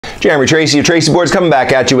Jeremy Tracey of Tracey Boards coming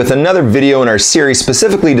back at you with another video in our series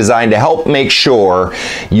specifically designed to help make sure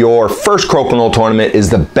your first Crokinole tournament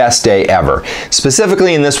is the best day ever.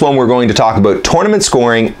 Specifically in this one, we're going to talk about tournament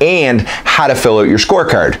scoring and how to fill out your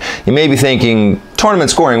scorecard. You may be thinking,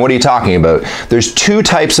 tournament scoring, what are you talking about? There's two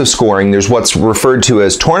types of scoring. There's what's referred to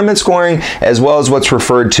as tournament scoring as well as what's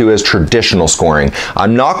referred to as traditional scoring.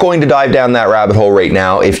 I'm not going to dive down that rabbit hole right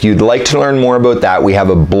now. If you'd like to learn more about that, we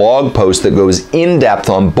have a blog post that goes in depth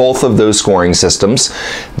on both of those scoring systems.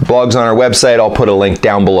 The blog's on our website. I'll put a link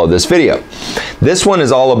down below this video. This one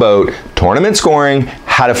is all about tournament scoring,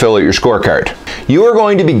 how to fill out your scorecard. You are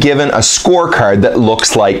going to be given a scorecard that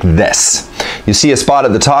looks like this. You see a spot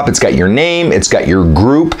at the top, it's got your name, it's got your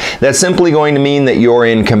group. That's simply going to mean that you're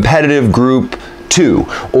in competitive group 2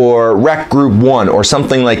 or rec group 1 or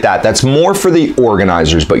something like that. That's more for the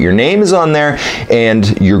organizers, but your name is on there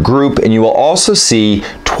and your group, and you will also see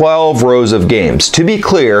 12 rows of games. To be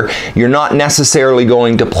clear, you're not necessarily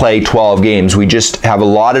going to play 12 games. We just have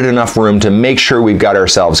allotted enough room to make sure we've got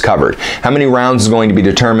ourselves covered. How many rounds is going to be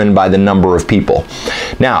determined by the number of people.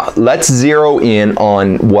 Now, let's zero in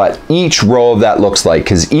on what each row of that looks like,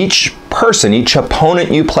 because each person, each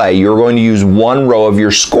opponent you play, you're going to use one row of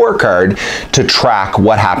your scorecard to track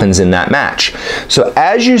what happens in that match. So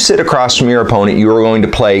as you sit across from your opponent, you are going to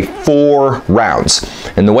play 4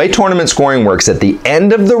 rounds. And the way tournament scoring works, at the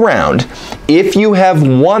end of the round, if you have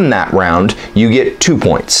won that round, you get 2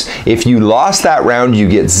 points. If you lost that round, you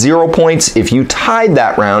get 0 points. If you tied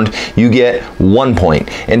that round, you get 1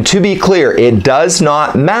 point. And to be clear, it does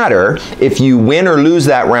not matter if you win or lose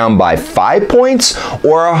that round by 5 points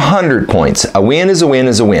or 100 points. A win is a win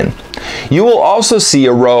is a win. You will also see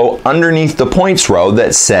a row underneath the points row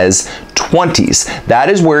that says 20s. That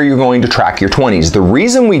is where you're going to track your 20s. The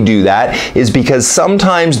reason we do that is because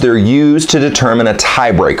sometimes they're used to determine a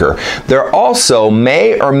tiebreaker. There also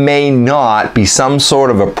may or may not be some sort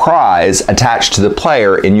of a prize attached to the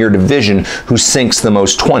player in your division who sinks the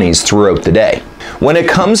most 20s throughout the day. When it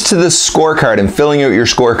comes to the scorecard and filling out your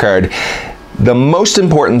scorecard, the most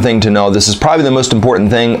important thing to know, this is probably the most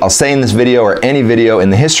important thing I'll say in this video or any video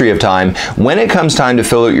in the history of time, when it comes time to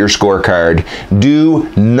fill out your scorecard, do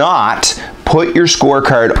not put your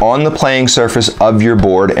scorecard on the playing surface of your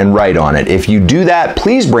board and write on it. If you do that,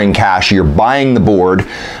 please bring cash. You're buying the board.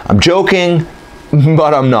 I'm joking,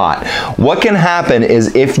 but I'm not. What can happen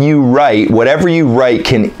is if you write, whatever you write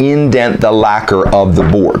can indent the lacquer of the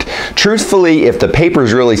board. Truthfully, if the paper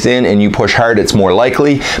is really thin and you push hard, it's more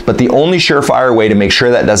likely, but the only surefire way to make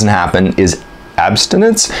sure that doesn't happen is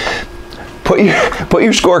abstinence. Put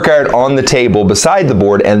your scorecard on the table beside the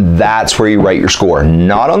board, and that's where you write your score,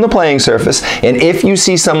 not on the playing surface. And if you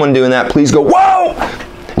see someone doing that, please go, whoa,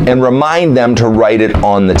 and remind them to write it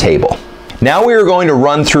on the table. Now we are going to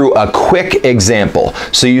run through a quick example.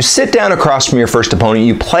 So you sit down across from your first opponent,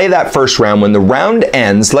 you play that first round. When the round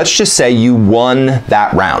ends, let's just say you won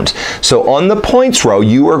that round. So on the points row,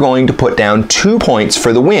 you are going to put down 2 points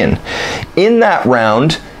for the win. In that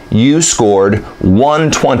round, you scored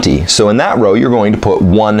 120. So in that row, you're going to put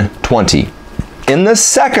 120. In the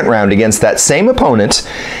second round against that same opponent,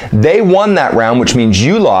 they won that round, which means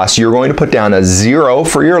you lost. You're going to put down a 0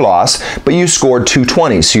 for your loss, but you scored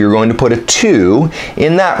 220, so you're going to put a 2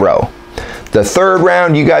 in that row. The third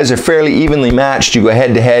round, you guys are fairly evenly matched. You go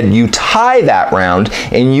head to head, you tie that round,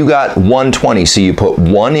 and you got 120. So you put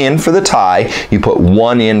 1 in for the tie, you put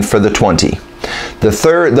 1 in for the 20.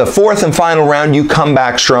 The fourth and final round, you come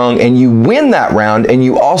back strong and you win that round, and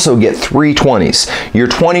you also get 3 20s. Your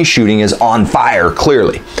 20 shooting is on fire,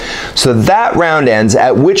 clearly. So that round ends,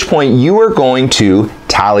 at which point you are going to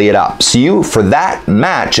tally it up. So you, for that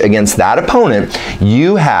match against that opponent,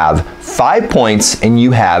 you have 5 points and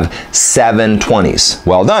you have 7 20s.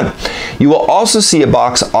 Well done. You will also see a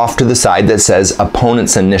box off to the side that says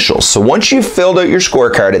opponent's initials. So once you've filled out your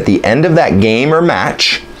scorecard at the end of that game or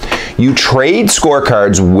match, you trade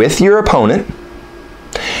scorecards with your opponent,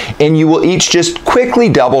 and you will each just quickly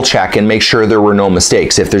double check and make sure there were no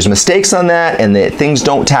mistakes. If there's mistakes on that and that things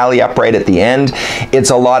don't tally up right at the end,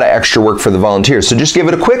 it's a lot of extra work for the volunteers. So just give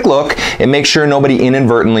it a quick look and make sure nobody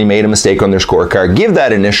inadvertently made a mistake on their scorecard. Give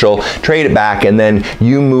that initial, trade it back, and then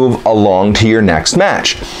you move along to your next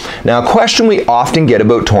match. Now, a question we often get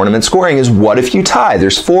about tournament scoring is, what if you tie?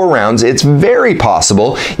 There's 4 rounds. It's very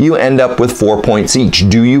possible you end up with 4 points each.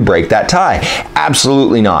 Do you break that tie?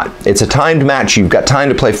 Absolutely not. It's a timed match. You've got time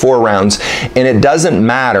to play 4 rounds, and it doesn't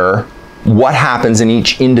matter what happens in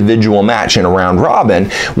each individual match in a round robin.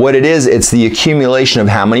 What it is, it's the accumulation of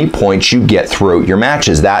how many points you get throughout your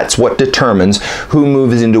matches. That's what determines who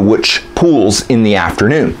moves into which pools in the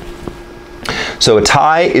afternoon. So a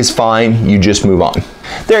tie is fine, you just move on.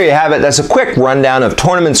 There you have it. That's a quick rundown of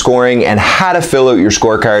tournament scoring and how to fill out your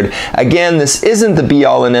scorecard. Again, this isn't the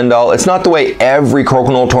be-all and end-all. It's not the way every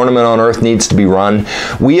Crokinole tournament on earth needs to be run.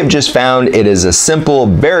 We have just found it is a simple,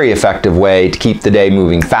 very effective way to keep the day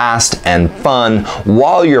moving fast and fun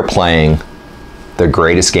while you're playing the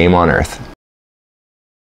greatest game on earth.